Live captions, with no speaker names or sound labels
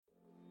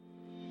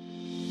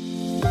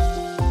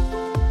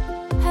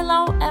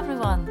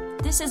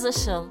This is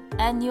Isil,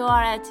 and you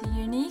are at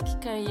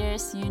Unique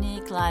Careers,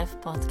 Unique Life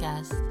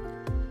podcast.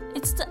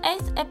 It's the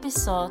 8th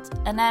episode,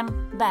 and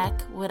I'm back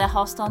with a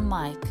host on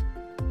mic.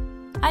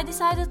 I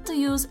decided to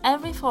use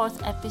every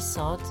 4th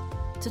episode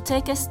to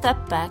take a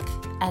step back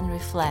and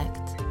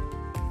reflect,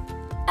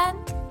 and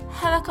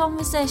have a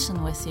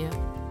conversation with you.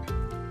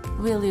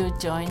 Will you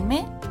join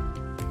me?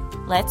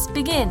 Let's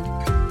begin!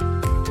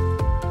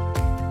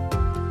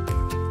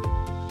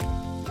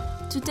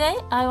 Today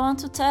I want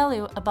to tell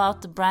you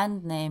about the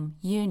brand name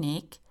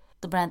Unique,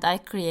 the brand I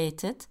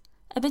created,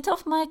 a bit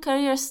of my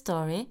career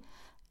story,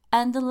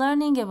 and the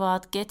learning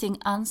about getting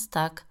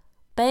unstuck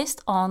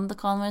based on the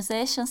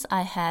conversations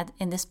I had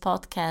in this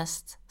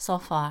podcast so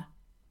far.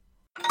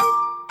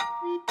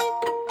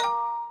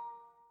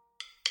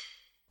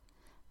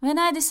 When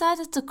I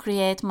decided to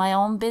create my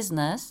own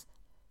business,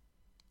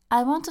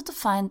 I wanted to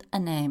find a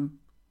name.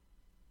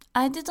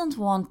 I didn't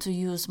want to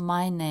use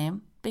my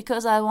name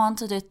because I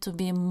wanted it to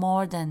be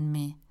more than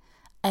me,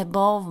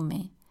 above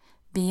me,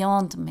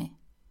 beyond me.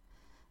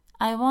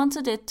 I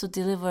wanted it to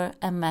deliver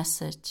a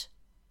message.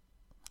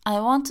 I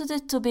wanted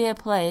it to be a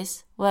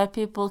place where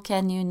people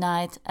can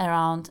unite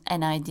around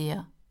an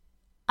idea.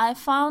 I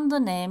found the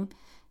name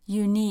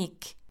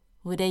Unique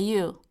with a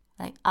U,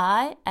 like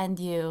I and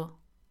you,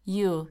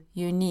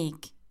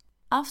 unique.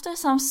 After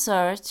some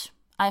search,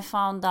 I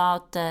found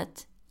out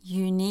that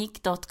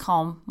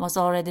unique.com was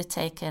already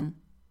taken.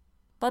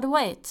 But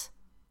wait,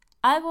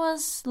 I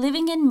was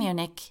living in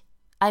Munich.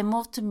 I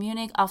moved to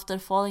Munich after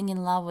falling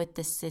in love with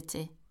this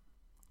city.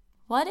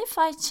 What if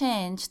I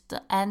changed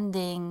the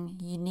ending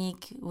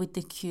unique with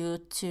the Q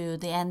to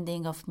the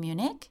ending of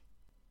Munich?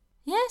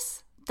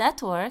 Yes,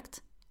 that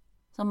worked.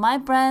 So my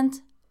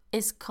brand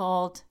is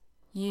called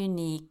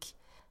Unique.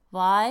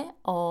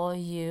 YOUNICH.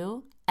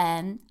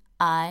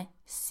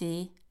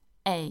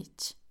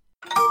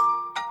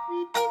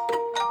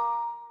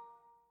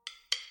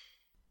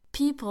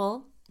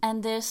 People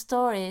and their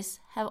stories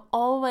have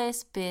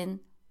always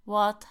been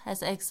what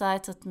has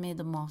excited me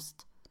the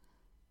most.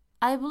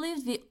 I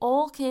believe we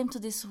all came to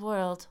this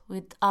world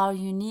with our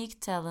unique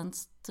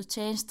talents to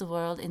change the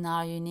world in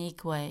our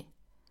unique way.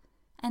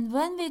 And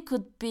when we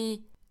could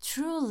be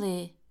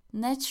truly,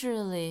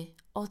 naturally,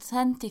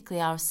 authentically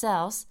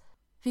ourselves,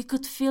 we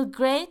could feel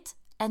great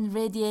and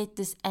radiate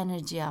this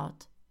energy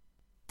out.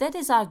 That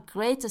is our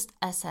greatest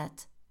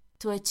asset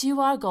to achieve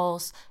our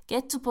goals,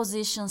 get to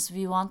positions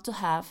we want to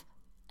have,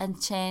 and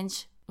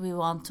change we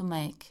want to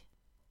make.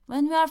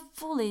 When we are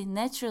fully,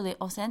 naturally,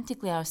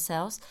 authentically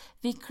ourselves,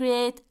 we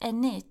create a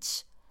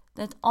niche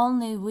that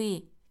only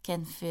we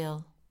can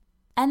fill.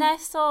 And I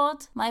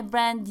thought my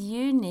brand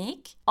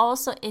Unique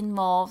also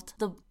involved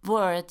the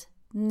word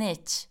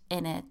niche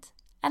in it.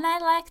 And I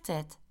liked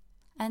it.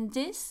 And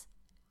this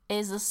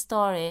is the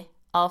story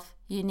of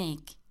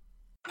Unique.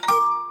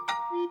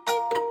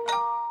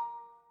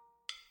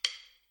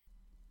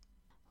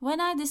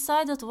 When I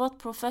decided what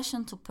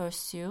profession to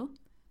pursue,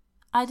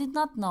 I did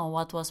not know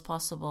what was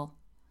possible.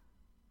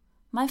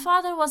 My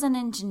father was an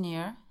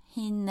engineer.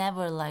 He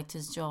never liked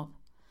his job.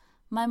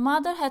 My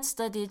mother had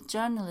studied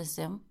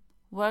journalism,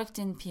 worked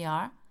in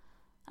PR,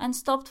 and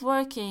stopped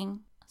working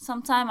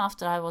some time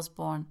after I was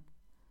born.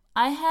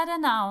 I had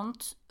an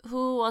aunt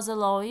who was a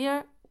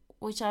lawyer,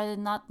 which I did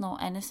not know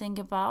anything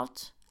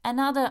about.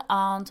 Another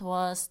aunt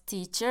was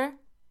teacher.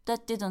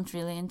 That didn't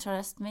really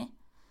interest me.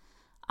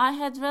 I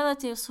had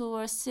relatives who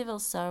were civil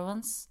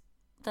servants.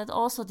 That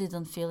also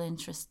didn't feel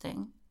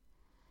interesting.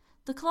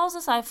 The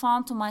closest I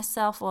found to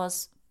myself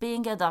was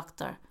being a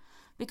doctor,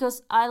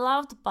 because I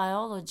loved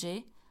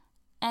biology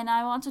and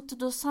I wanted to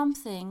do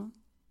something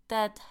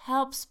that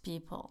helps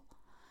people.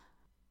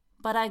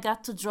 But I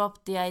got to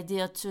drop the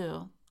idea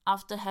too,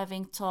 after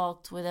having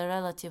talked with a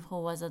relative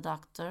who was a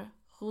doctor,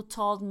 who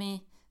told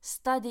me,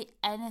 study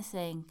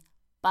anything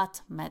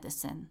but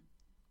medicine.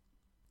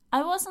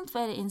 I wasn't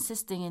very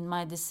insisting in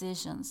my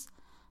decisions,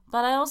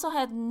 but I also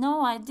had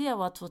no idea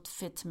what would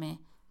fit me,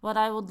 what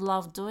I would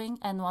love doing,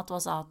 and what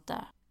was out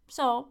there.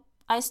 So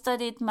I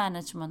studied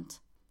management.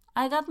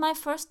 I got my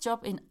first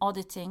job in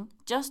auditing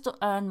just to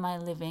earn my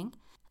living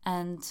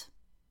and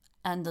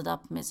ended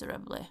up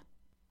miserably.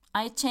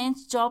 I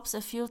changed jobs a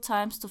few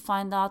times to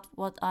find out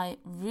what I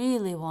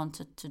really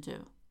wanted to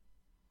do.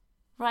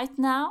 Right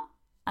now,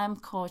 I'm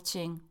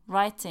coaching,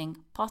 writing,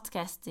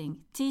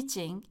 podcasting,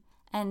 teaching,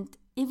 and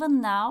even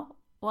now,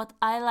 what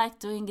I like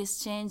doing is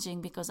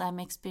changing because I'm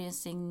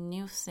experiencing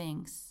new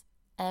things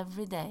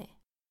every day.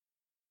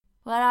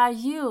 Where are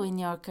you in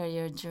your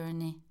career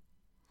journey?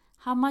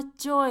 How much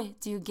joy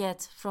do you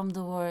get from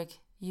the work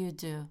you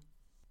do?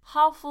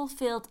 How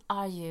fulfilled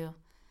are you?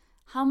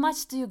 How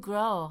much do you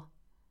grow?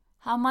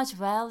 How much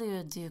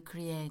value do you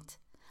create?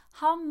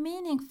 How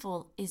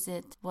meaningful is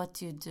it what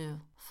you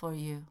do for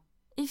you?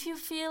 If you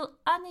feel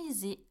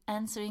uneasy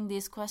answering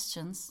these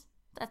questions,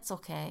 that's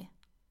okay,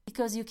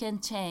 because you can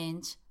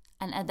change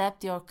and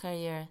adapt your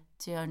career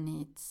to your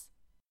needs.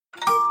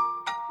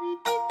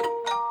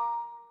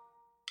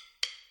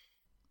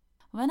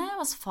 When I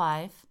was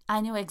 5, I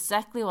knew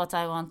exactly what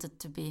I wanted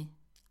to be.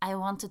 I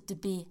wanted to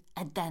be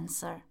a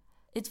dancer.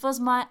 It was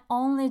my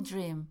only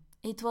dream.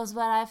 It was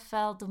where I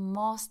felt the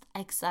most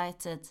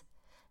excited.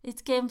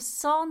 It came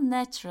so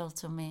natural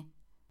to me.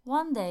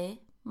 One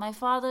day, my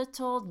father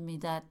told me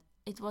that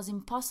it was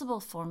impossible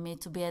for me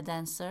to be a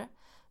dancer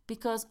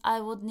because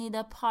I would need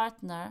a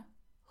partner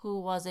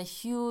who was a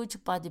huge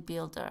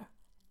bodybuilder.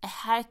 A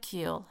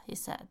Hercule, he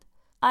said.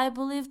 I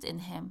believed in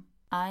him.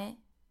 I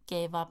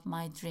gave up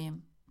my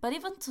dream. But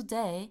even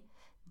today,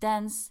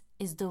 dance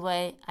is the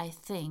way I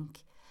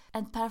think,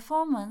 and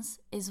performance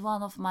is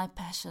one of my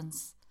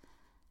passions.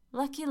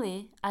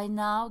 Luckily, I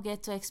now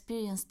get to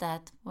experience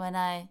that when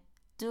I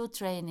do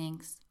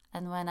trainings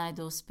and when I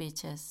do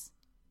speeches.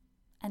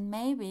 And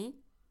maybe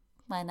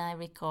when I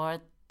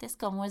record this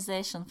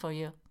conversation for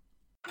you.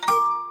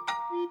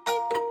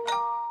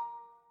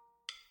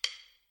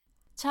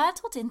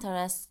 Childhood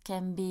interests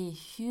can be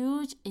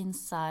huge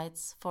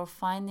insights for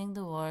finding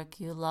the work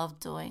you love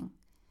doing.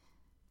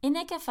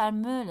 Ineke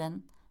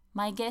Vermeulen,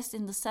 my guest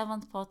in the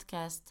 7th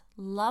podcast,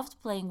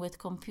 loved playing with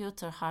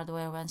computer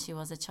hardware when she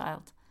was a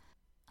child.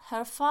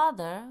 Her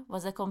father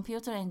was a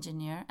computer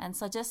engineer and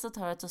suggested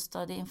her to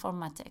study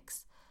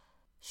informatics.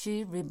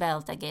 She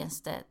rebelled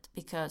against it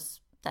because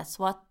that's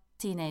what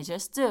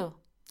teenagers do.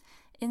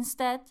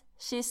 Instead,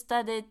 she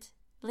studied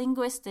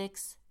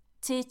linguistics,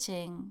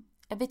 teaching,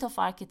 a bit of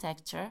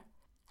architecture,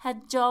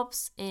 had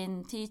jobs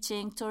in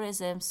teaching,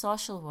 tourism,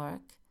 social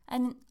work,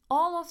 and in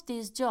all of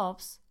these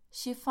jobs,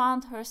 she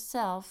found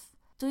herself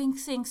doing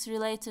things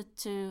related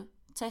to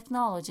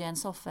technology and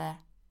software.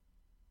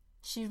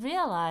 She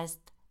realized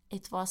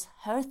it was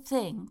her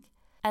thing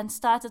and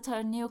started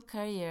her new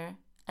career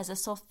as a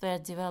software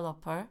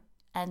developer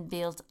and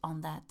built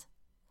on that.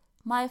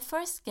 My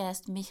first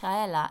guest,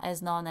 Michaela,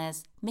 as known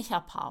as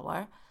Micha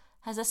Power,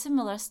 has a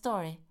similar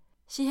story.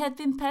 She had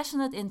been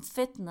passionate in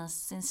fitness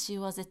since she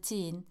was a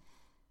teen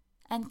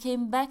and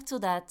came back to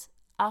that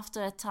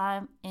after a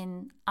time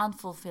in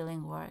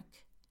unfulfilling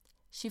work.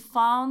 She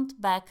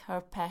found back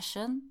her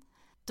passion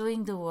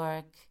doing the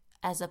work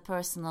as a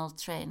personal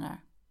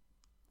trainer.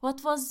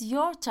 What was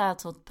your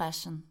childhood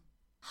passion?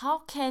 How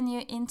can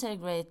you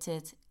integrate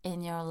it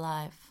in your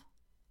life?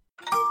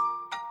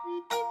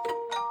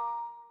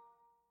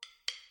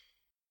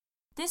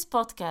 This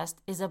podcast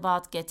is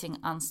about getting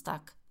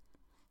unstuck.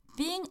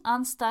 Being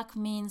unstuck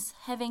means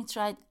having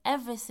tried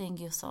everything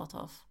you thought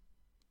of.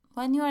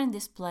 When you are in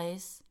this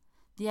place,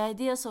 the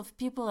ideas of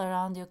people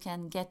around you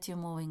can get you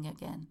moving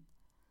again.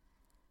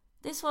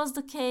 This was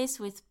the case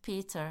with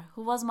Peter,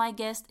 who was my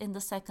guest in the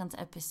 2nd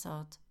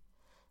episode.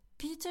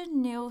 Peter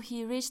knew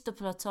he reached the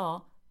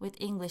plateau with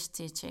English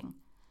teaching.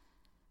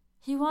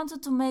 He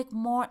wanted to make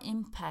more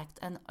impact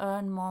and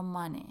earn more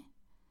money,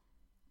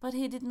 but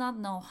he did not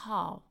know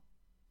how.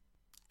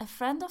 A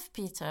friend of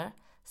Peter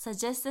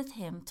suggested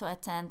him to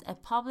attend a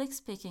public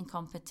speaking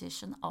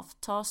competition of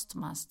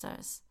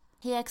Toastmasters.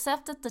 He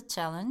accepted the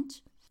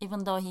challenge,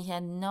 even though he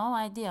had no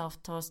idea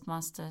of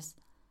Toastmasters.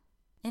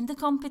 In the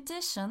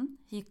competition,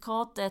 he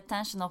caught the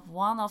attention of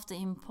one of the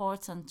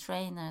important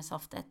trainers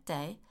of that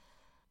day,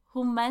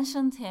 who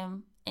mentioned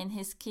him in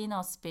his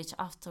keynote speech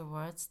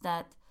afterwards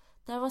that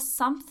there was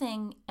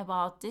something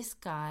about this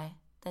guy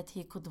that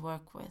he could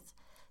work with.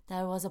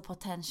 There was a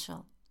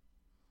potential.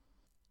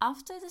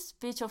 After the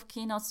speech of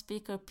keynote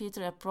speaker,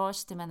 Peter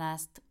approached him and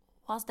asked,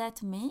 "Was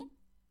that me?"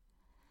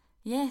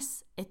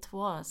 Yes, it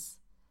was.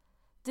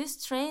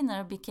 This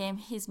trainer became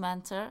his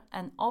mentor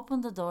and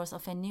opened the doors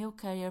of a new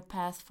career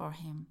path for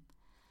him,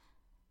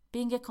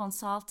 being a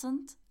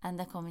consultant and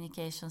a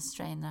communications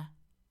trainer.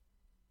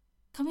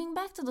 Coming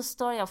back to the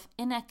story of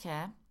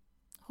Ineke,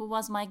 who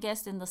was my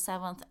guest in the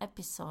 7th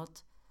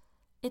episode,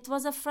 it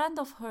was a friend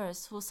of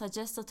hers who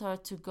suggested her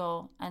to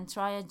go and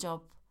try a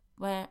job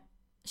where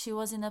she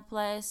was in a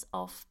place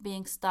of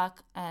being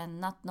stuck and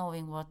not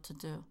knowing what to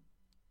do.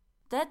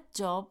 That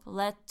job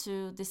led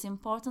to this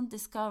important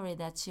discovery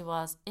that she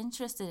was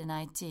interested in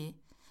IT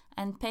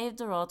and paved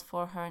the road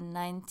for her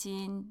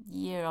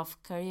 19-year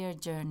of career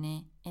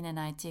journey in an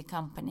IT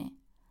company.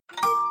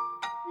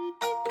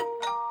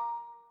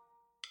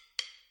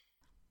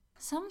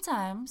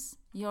 Sometimes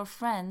your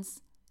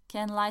friends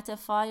can light a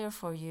fire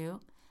for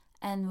you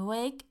and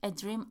wake a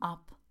dream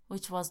up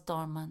which was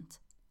dormant.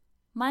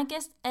 My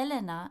guest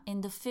Elena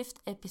in the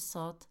 5th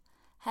episode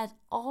had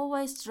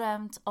always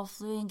dreamt of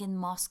living in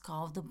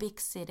Moscow, the big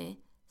city,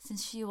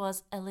 since she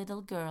was a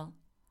little girl.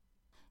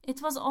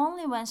 It was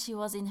only when she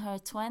was in her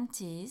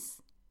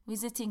 20s,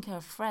 visiting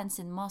her friends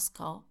in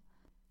Moscow,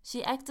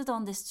 she acted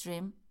on this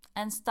dream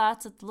and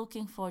started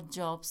looking for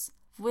jobs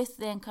with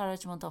the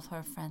encouragement of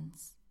her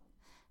friends.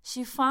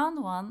 She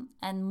found one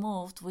and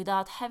moved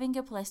without having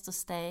a place to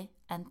stay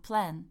and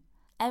plan.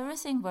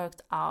 Everything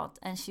worked out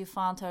and she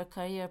found her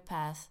career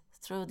path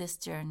through this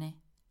journey.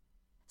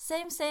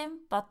 Same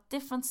but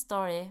different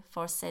story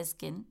for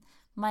Sezgin,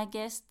 my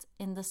guest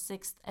in the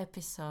 6th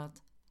episode.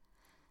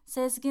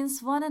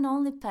 Sezgin's one and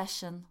only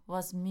passion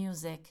was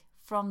music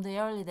from the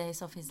early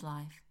days of his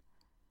life.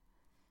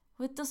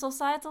 With the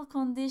societal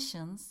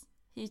conditions,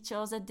 he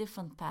chose a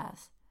different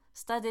path,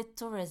 studied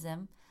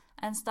tourism,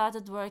 and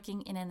started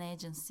working in an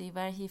agency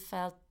where he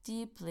felt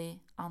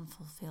deeply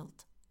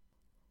unfulfilled.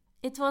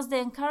 It was the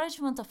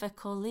encouragement of a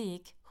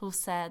colleague who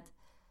said,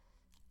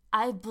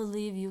 "I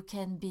believe you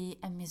can be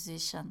a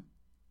musician,"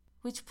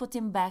 which put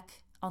him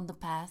back on the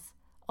path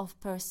of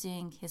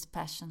pursuing his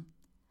passion.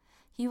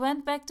 He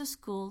went back to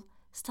school,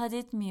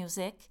 studied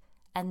music,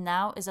 and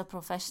now is a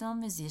professional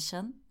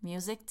musician,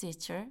 music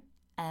teacher,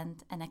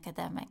 and an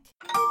academic.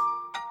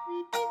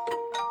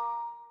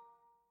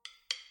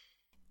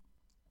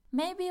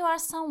 Maybe you are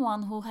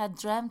someone who had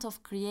dreamt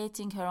of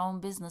creating her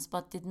own business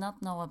but did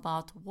not know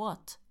about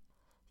what.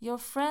 Your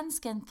friends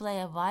can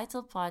play a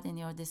vital part in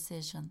your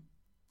decision.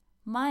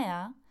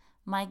 Maya,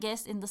 my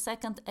guest in the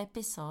second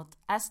episode,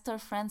 asked her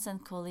friends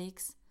and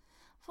colleagues,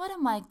 "What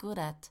am I good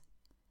at?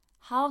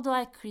 How do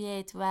I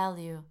create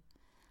value?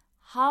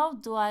 How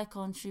do I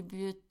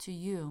contribute to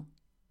you?"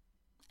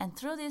 And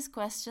through these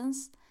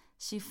questions,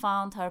 she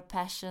found her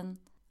passion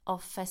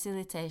of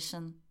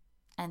facilitation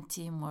and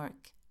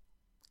teamwork.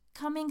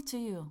 Coming to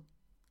you,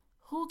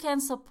 who can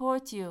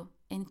support you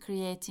in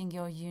creating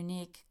your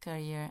unique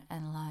career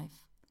and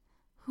life?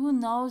 Who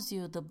knows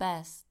you the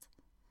best?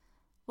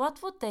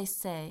 What would they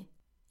say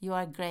you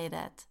are great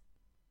at?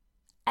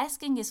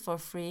 Asking is for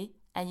free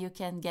and you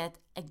can get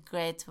a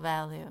great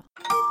value.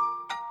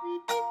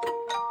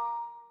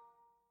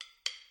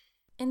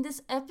 In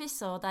this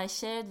episode, I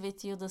shared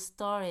with you the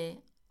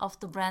story of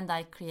the brand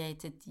I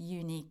created,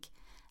 Unique,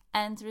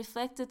 and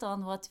reflected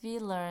on what we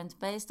learned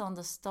based on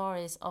the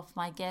stories of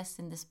my guests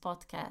in this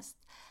podcast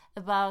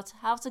about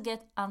how to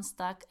get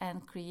unstuck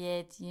and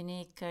create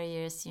unique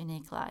careers,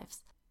 unique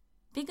lives.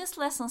 Biggest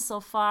lesson so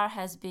far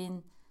has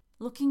been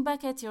looking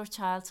back at your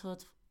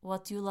childhood,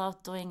 what you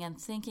loved doing, and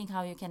thinking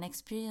how you can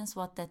experience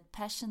what that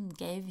passion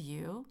gave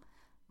you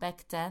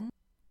back then,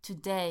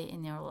 today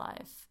in your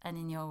life and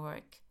in your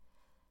work.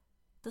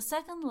 The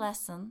second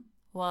lesson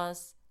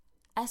was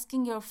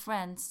asking your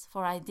friends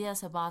for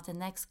ideas about the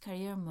next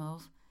career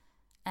move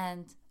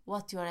and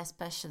what you are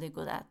especially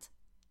good at.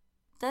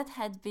 That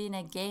had been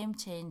a game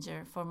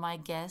changer for my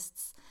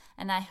guests,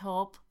 and I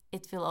hope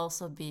it will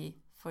also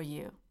be for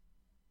you.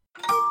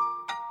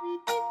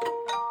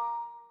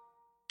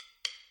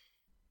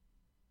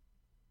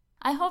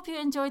 I hope you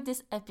enjoyed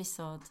this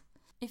episode.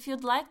 If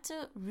you'd like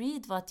to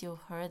read what you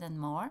heard and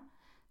more,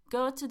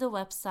 go to the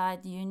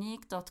website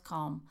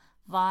unique.com,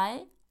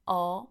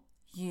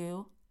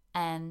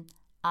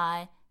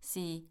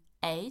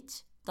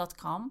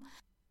 YOUNICH.com,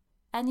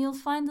 and you'll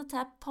find the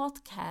tab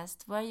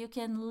podcast where you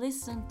can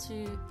listen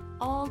to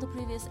all the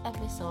previous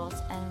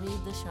episodes and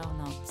read the show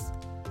notes.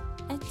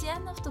 At the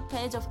end of the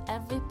page of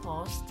every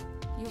post,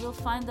 you will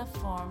find a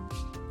form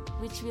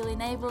which will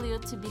enable you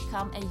to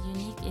become a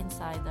Unique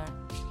Insider.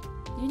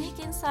 Unique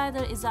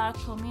Insider is our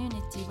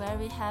community where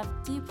we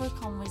have deeper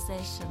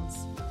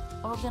conversations,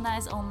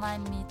 organize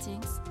online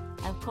meetings,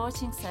 have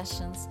coaching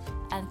sessions,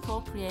 and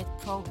co-create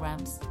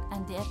programs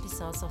and the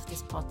episodes of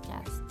this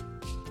podcast.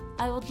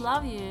 I would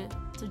love you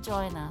to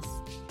join us.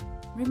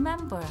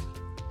 Remember,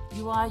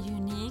 you are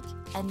unique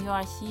and you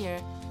are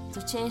here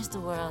to change the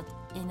world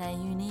in a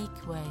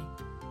unique way.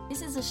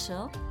 This is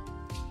Isil,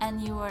 and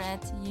you are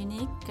at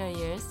Unique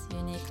Careers,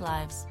 Unique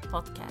Lives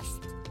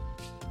podcast.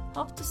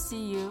 Hope to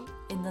see you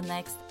in the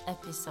next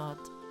episode.